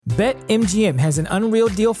BetMGM has an unreal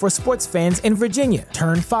deal for sports fans in Virginia.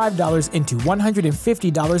 Turn $5 into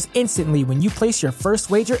 $150 instantly when you place your first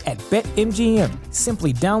wager at BetMGM.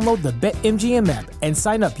 Simply download the BetMGM app and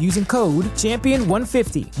sign up using code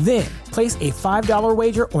Champion150. Then, place a $5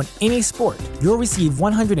 wager on any sport. You'll receive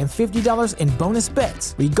 $150 in bonus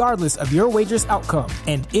bets, regardless of your wager's outcome.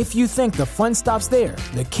 And if you think the fun stops there,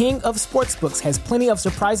 the King of Sportsbooks has plenty of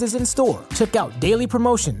surprises in store. Check out daily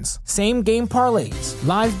promotions, same-game parlays,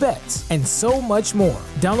 live bets, and so much more.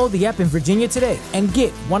 Download the app in Virginia today and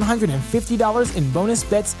get $150 in bonus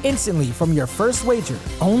bets instantly from your first wager.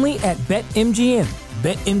 Only at BetMGM.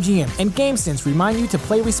 BetMGM and GameSense remind you to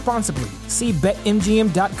play responsibly. See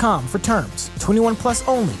BetMGM.com for terms. 21 plus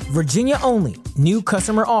only. Virginia only. New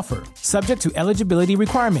customer offer. Subject to eligibility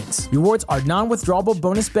requirements. Rewards are non-withdrawable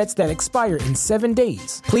bonus bets that expire in 7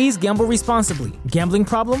 days. Please gamble responsibly. Gambling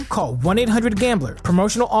problem? Call 1-800-GAMBLER.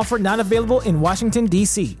 Promotional offer not available in Washington,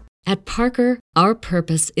 D.C. At Parker, our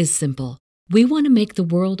purpose is simple. We want to make the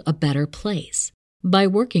world a better place by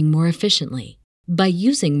working more efficiently, by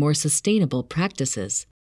using more sustainable practices,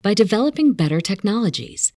 by developing better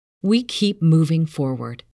technologies. We keep moving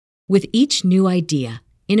forward. With each new idea,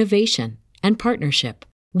 innovation, and partnership,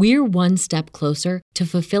 we're one step closer to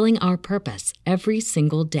fulfilling our purpose every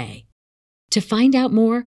single day. To find out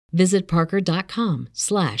more, visit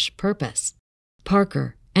parker.com/purpose.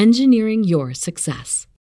 Parker, engineering your success.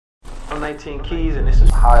 I'm 19 Keys, and this is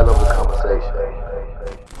High-Level Conversation.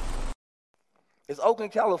 Is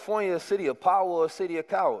Oakland, California a city of power or a city of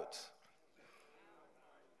cowards?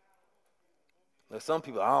 There's some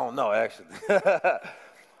people, I don't know, actually.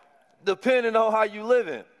 Depending on how you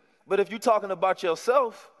living. But if you're talking about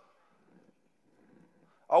yourself,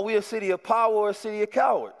 are we a city of power or a city of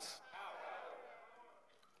cowards?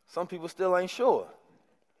 Some people still ain't sure.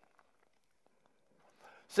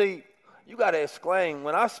 See, you got to exclaim.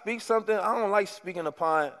 When I speak something, I don't like speaking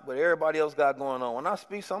upon what everybody else got going on. When I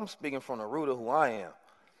speak something, I'm speaking from the root of who I am.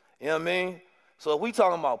 You know what I mean? So if we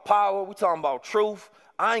talking about power, we talking about truth,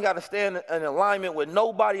 I ain't got to stand in alignment with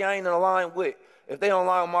nobody I ain't in alignment with if they don't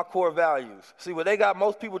align with my core values. See, what they got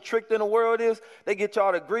most people tricked in the world is they get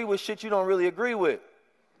y'all to agree with shit you don't really agree with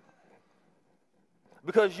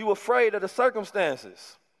because you afraid of the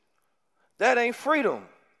circumstances. That ain't freedom.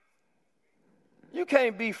 You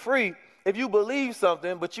can't be free if you believe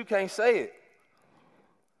something, but you can't say it.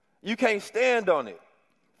 You can't stand on it.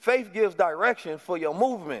 Faith gives direction for your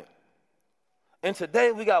movement. And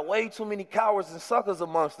today we got way too many cowards and suckers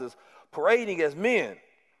amongst us parading as men.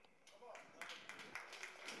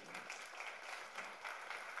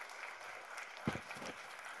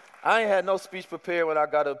 I ain't had no speech prepared when I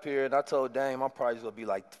got up here, and I told Dame I'm probably just going to be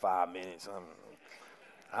like 5 minutes.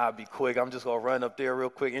 I'll be quick. I'm just going to run up there real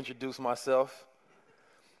quick, introduce myself.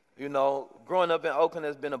 You know, growing up in Oakland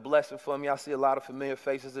has been a blessing for me. I see a lot of familiar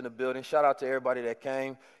faces in the building. Shout out to everybody that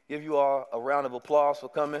came. Give you all a round of applause for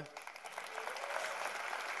coming.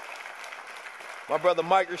 My brother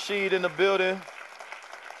Mike Rashid in the building.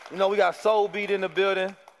 You know, we got Soul Beat in the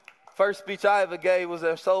building. First speech I ever gave was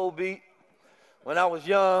at Soul Beat when I was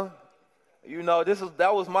young. You know,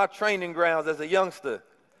 that was my training grounds as a youngster,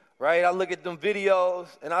 right? I look at them videos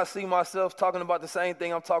and I see myself talking about the same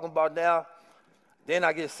thing I'm talking about now. Then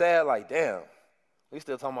I get sad like, damn, we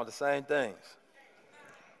still talking about the same things.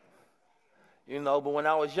 You know, but when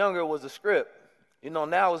I was younger, it was a script. You know,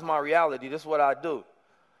 now it's my reality. This is what I do.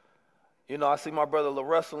 You know, I see my brother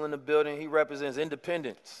LaRussell in the building. He represents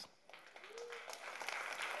independence.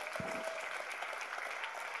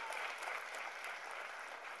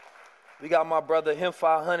 We got my brother Him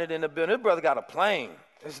 500 in the building. This brother got a plane.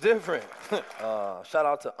 It's different. Shout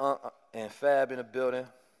out to and Fab in the building.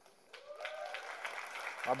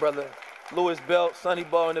 My brother Louis Belt, Sonny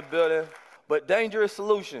Bo in the building. But dangerous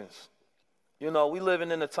solutions. You know, we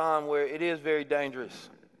living in a time where it is very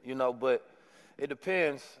dangerous, you know, but it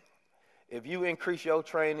depends. If you increase your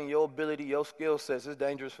training, your ability, your skill sets, it's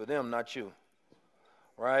dangerous for them, not you,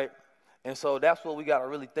 right? And so that's what we got to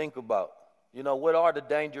really think about. You know, what are the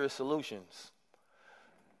dangerous solutions?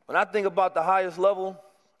 When I think about the highest level,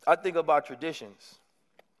 I think about traditions.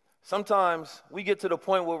 Sometimes we get to the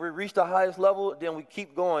point where we reach the highest level, then we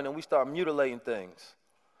keep going and we start mutilating things,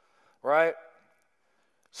 right?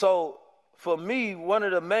 So for me, one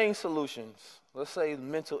of the main solutions, let's say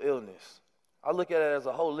mental illness, I look at it as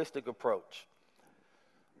a holistic approach.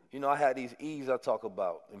 You know, I had these E's I talk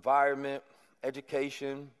about: environment,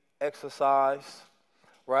 education, exercise,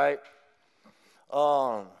 right?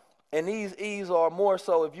 And these E's are more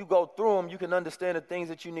so, if you go through them, you can understand the things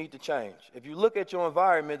that you need to change. If you look at your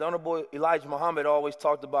environment, the Honorable Elijah Muhammad always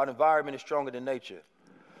talked about environment is stronger than nature,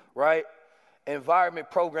 right?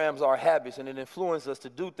 environment programs our habits and it influences us to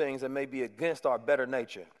do things that may be against our better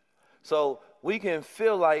nature. So we can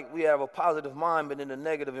feel like we have a positive mind, but in a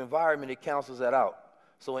negative environment, it cancels that out.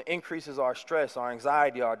 So it increases our stress, our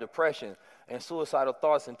anxiety, our depression, and suicidal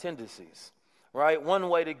thoughts and tendencies, right? One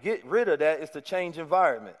way to get rid of that is to change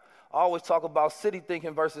environment. I always talk about city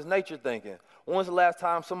thinking versus nature thinking. When was the last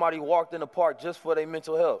time somebody walked in the park just for their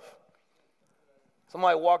mental health?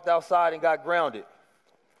 Somebody walked outside and got grounded.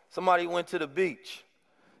 Somebody went to the beach.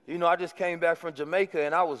 You know, I just came back from Jamaica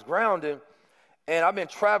and I was grounded, and I've been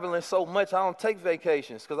traveling so much I don't take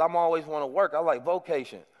vacations because I'm always want to work. I like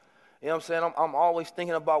vocation. You know what I'm saying? I'm always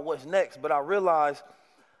thinking about what's next, but I realize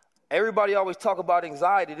everybody always talk about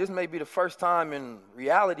anxiety. This may be the first time in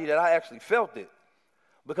reality that I actually felt it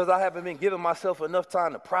because I haven't been giving myself enough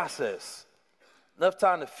time to process, enough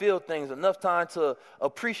time to feel things, enough time to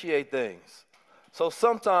appreciate things. So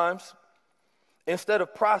sometimes, instead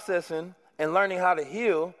of processing and learning how to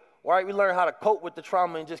heal, right, we learn how to cope with the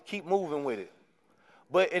trauma and just keep moving with it.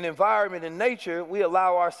 But in environment and nature, we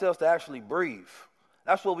allow ourselves to actually breathe.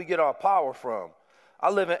 That's where we get our power from. I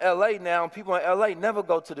live in L.A. now, and people in L.A. never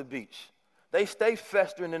go to the beach. They stay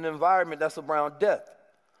festering in an environment that's around death,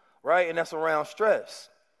 right, and that's around stress.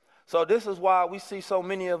 So this is why we see so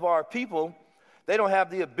many of our people, they don't have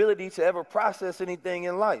the ability to ever process anything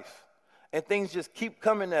in life. And things just keep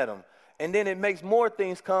coming at them. And then it makes more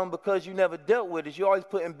things come because you never dealt with it. You're always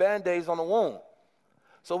putting Band-Aids on the wound.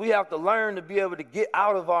 So we have to learn to be able to get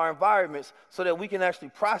out of our environments so that we can actually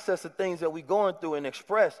process the things that we're going through and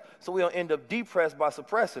express so we don't end up depressed by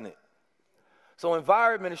suppressing it. So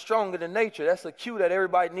environment is stronger than nature. That's a cue that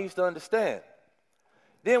everybody needs to understand.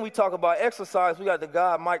 Then we talk about exercise. We got the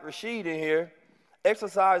guy Mike Rashid in here.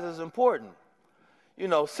 Exercise is important. You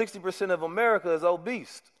know, 60% of America is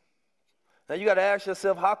obese. Now you got to ask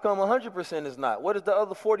yourself, how come 100% is not? What is the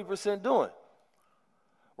other 40% doing?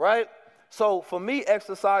 Right? So for me,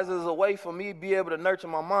 exercise is a way for me to be able to nurture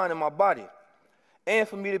my mind and my body. And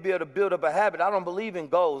for me to be able to build up a habit. I don't believe in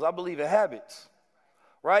goals. I believe in habits.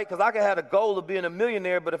 Right? Because I can have a goal of being a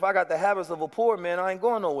millionaire, but if I got the habits of a poor man, I ain't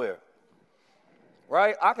going nowhere.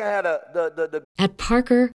 Right? I can have the At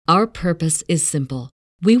Parker, our purpose is simple.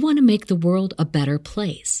 We want to make the world a better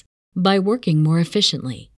place by working more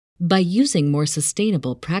efficiently, by using more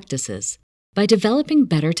sustainable practices, by developing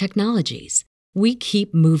better technologies. We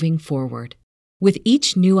keep moving forward. With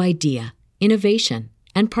each new idea, innovation,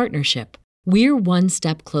 and partnership, we're one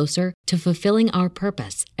step closer to fulfilling our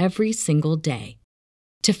purpose every single day.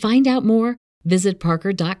 To find out more, visit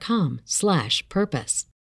parker.com/purpose.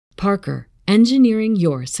 Parker, engineering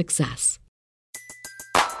your success.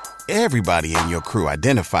 Everybody in your crew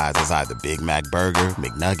identifies as either Big Mac Burger,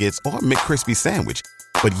 McNuggets, or McCrispy Sandwich.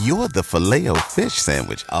 But you're the Filet-O-Fish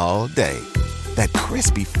Sandwich all day. That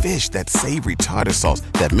crispy fish, that savory tartar sauce,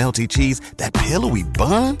 that melty cheese, that pillowy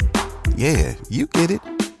bun. Yeah, you get it.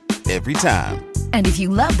 Every time. And if you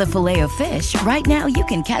love the Filet-O-Fish, right now you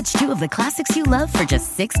can catch two of the classics you love for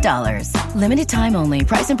just $6. Limited time only.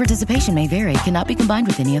 Price and participation may vary. Cannot be combined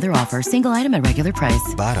with any other offer. Single item at regular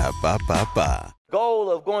price. Ba-da-ba-ba-ba.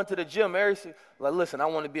 goal of going to the gym, like, listen, I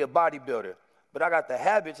want to be a bodybuilder, but I got the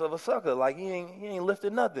habits of a sucker. Like, he ain't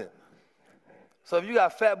lifted nothing. So if you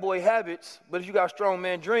got fat boy habits, but if you got strong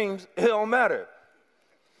man dreams, it don't matter.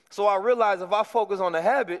 So I realized if I focus on the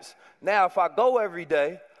habits, now if I go every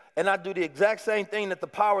day and I do the exact same thing that the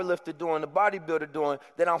power lifter doing, the bodybuilder doing,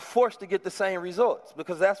 then I'm forced to get the same results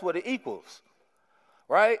because that's what it equals,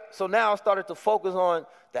 right? So now I started to focus on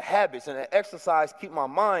the habits, and the exercise keep my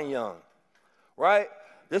mind young, right?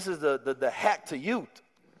 This is the hack to youth.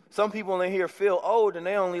 Some people in here feel old and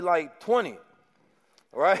they only like 20,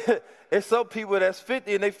 right? It's some people that's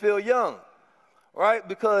 50 and they feel young, right?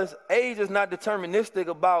 Because age is not deterministic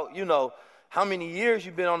about, how many years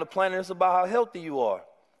you've been on the planet. It's about how healthy you are.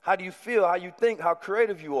 How do you feel, how you think, how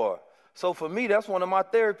creative you are. So for me, that's one of my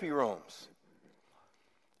therapy rooms.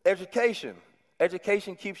 Education.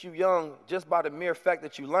 Education keeps you young just by the mere fact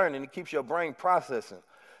that you learn, and it keeps your brain processing,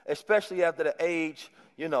 especially after the age,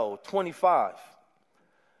 25.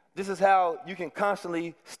 This is how you can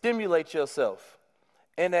constantly stimulate yourself,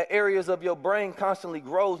 and that areas of your brain constantly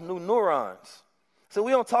grows new neurons. So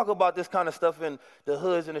we don't talk about this kind of stuff in the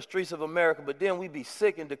hoods and the streets of America, but then we be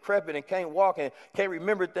sick and decrepit and can't walk and can't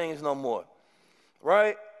remember things no more,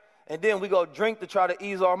 right? And then we go drink to try to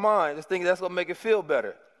ease our mind, just thinking that's going to make it feel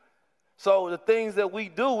better. So the things that we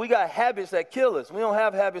do, we got habits that kill us. We don't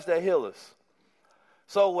have habits that heal us.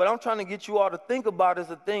 So what I'm trying to get you all to think about is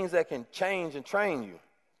the things that can change and train you,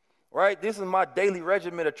 right? This is my daily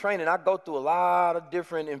regimen of training. I go through a lot of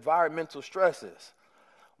different environmental stresses,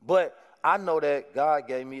 but I know that God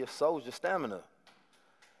gave me a soldier stamina.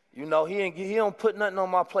 You know, he don't put nothing on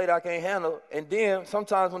my plate I can't handle. And then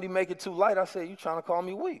sometimes when he make it too light, I say, you trying to call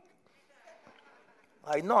me weak?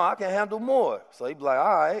 Like, no, I can handle more. So he be like,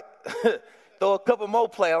 all right. Throw a couple more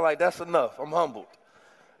plays. I'm like, that's enough. I'm humbled.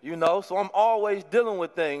 You know, so I'm always dealing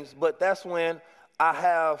with things, but that's when I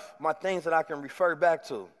have my things that I can refer back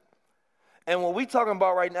to. And what we talking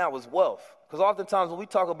about right now is wealth. Because oftentimes when we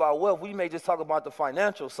talk about wealth, we may just talk about the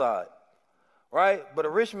financial side, right? But a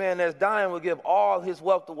rich man that's dying will give all his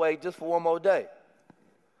wealth away just for one more day.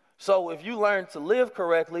 So if you learn to live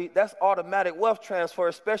correctly, that's automatic wealth transfer,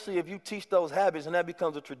 especially if you teach those habits and that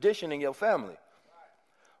becomes a tradition in your family,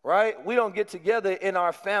 right? We don't get together in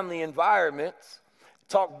our family environments,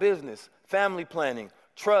 talk business, family planning,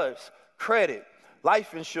 trust, credit,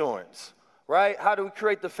 life insurance, right? How do we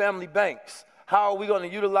create the family banks? How are we going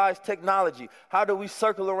to utilize technology? How do we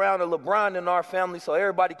circle around a LeBron in our family so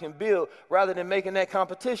everybody can build rather than making that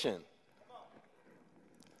competition?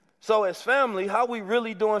 So as family, how we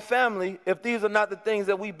really doing family if these are not the things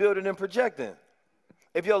that we building and projecting?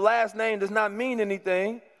 If your last name does not mean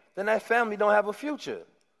anything, then that family don't have a future.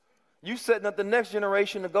 You setting up the next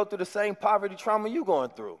generation to go through the same poverty trauma you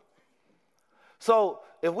going through. So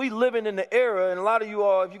if we living in the era, and a lot of you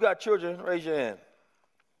all, if you got children, raise your hand.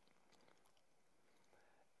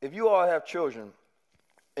 If you all have children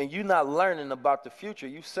and you're not learning about the future,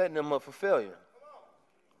 you setting them up for failure.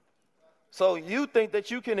 So you think that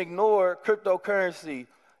you can ignore cryptocurrency.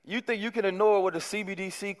 You think you can ignore what a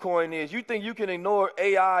CBDC coin is. You think you can ignore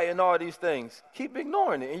AI and all these things. Keep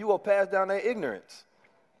ignoring it and you will pass down that ignorance.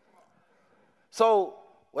 So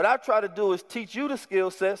what I try to do is teach you the skill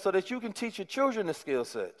sets so that you can teach your children the skill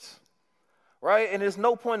sets. Right? And there's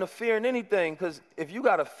no point of fearing anything, because if you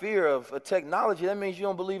got a fear of a technology, that means you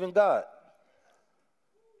don't believe in God.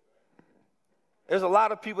 There's a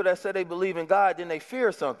lot of people that say they believe in God, then they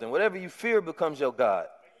fear something. Whatever you fear becomes your God.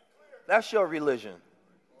 That's your religion.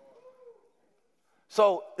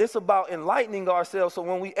 So it's about enlightening ourselves. So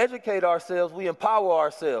when we educate ourselves, we empower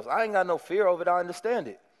ourselves. I ain't got no fear of it. I understand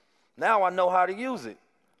it. Now I know how to use it.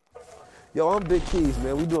 Yo, I'm Big Keys,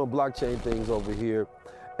 man. We doing blockchain things over here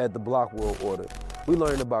at the Block World Order. We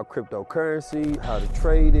learned about cryptocurrency, how to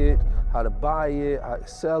trade it, how to buy it, how to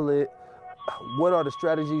sell it. What are the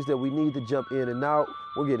strategies that we need to jump in and out?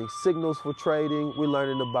 We're getting signals for trading. We're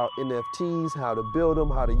learning about NFTs, how to build them,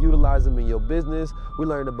 how to utilize them in your business. We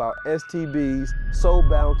learned about STBs,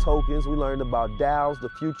 soul-bound tokens. We learned about DAOs, the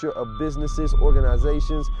future of businesses,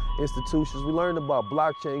 organizations, institutions. We learned about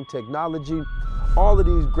blockchain technology. All of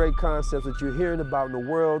these great concepts that you're hearing about in the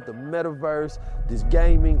world, the metaverse, this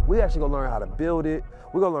gaming, we actually gonna learn how to build it.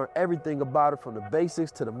 We're gonna learn everything about it from the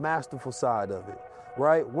basics to the masterful side of it,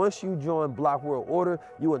 right? Once you join Block World Order,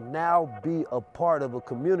 you will now be a part of a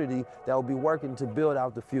community that will be working to build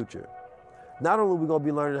out the future. Not only are we gonna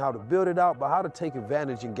be learning how to build it out, but how to take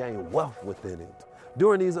advantage and gain wealth within it.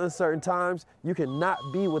 During these uncertain times, you cannot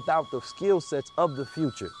be without the skill sets of the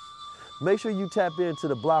future. Make sure you tap into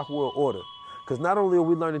the Block World Order. Because not only are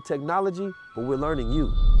we learning technology, but we're learning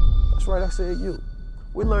you. That's right, I said you.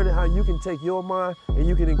 We're learning how you can take your mind and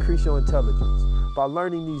you can increase your intelligence by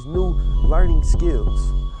learning these new learning skills,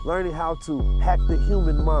 learning how to hack the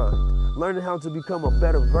human mind, learning how to become a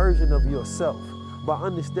better version of yourself by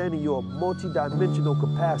understanding your multidimensional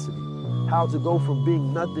capacity, how to go from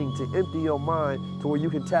being nothing to empty your mind to where you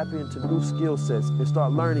can tap into new skill sets and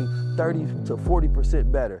start learning 30 to 40%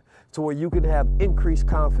 better, to where you can have increased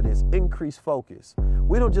confidence, increased focus.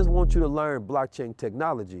 We don't just want you to learn blockchain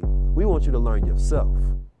technology, we want you to learn yourself.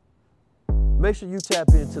 Make sure you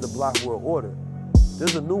tap into the Block World Order.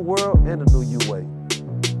 There's a new world and a new you way.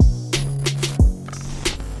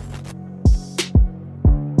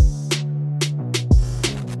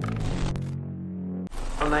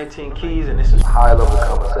 I'm 19 Keys, and this is High Level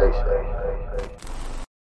Conversation.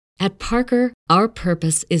 At Parker, our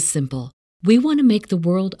purpose is simple. We want to make the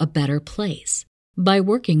world a better place by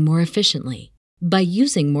working more efficiently, by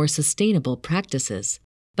using more sustainable practices,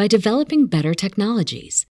 by developing better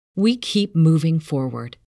technologies. We keep moving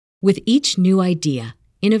forward. With each new idea,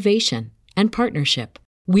 innovation, and partnership,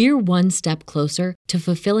 we're one step closer to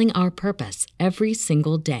fulfilling our purpose every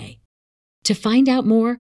single day. To find out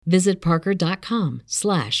more, visit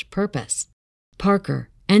parker.com/purpose. Parker,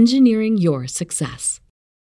 engineering your success.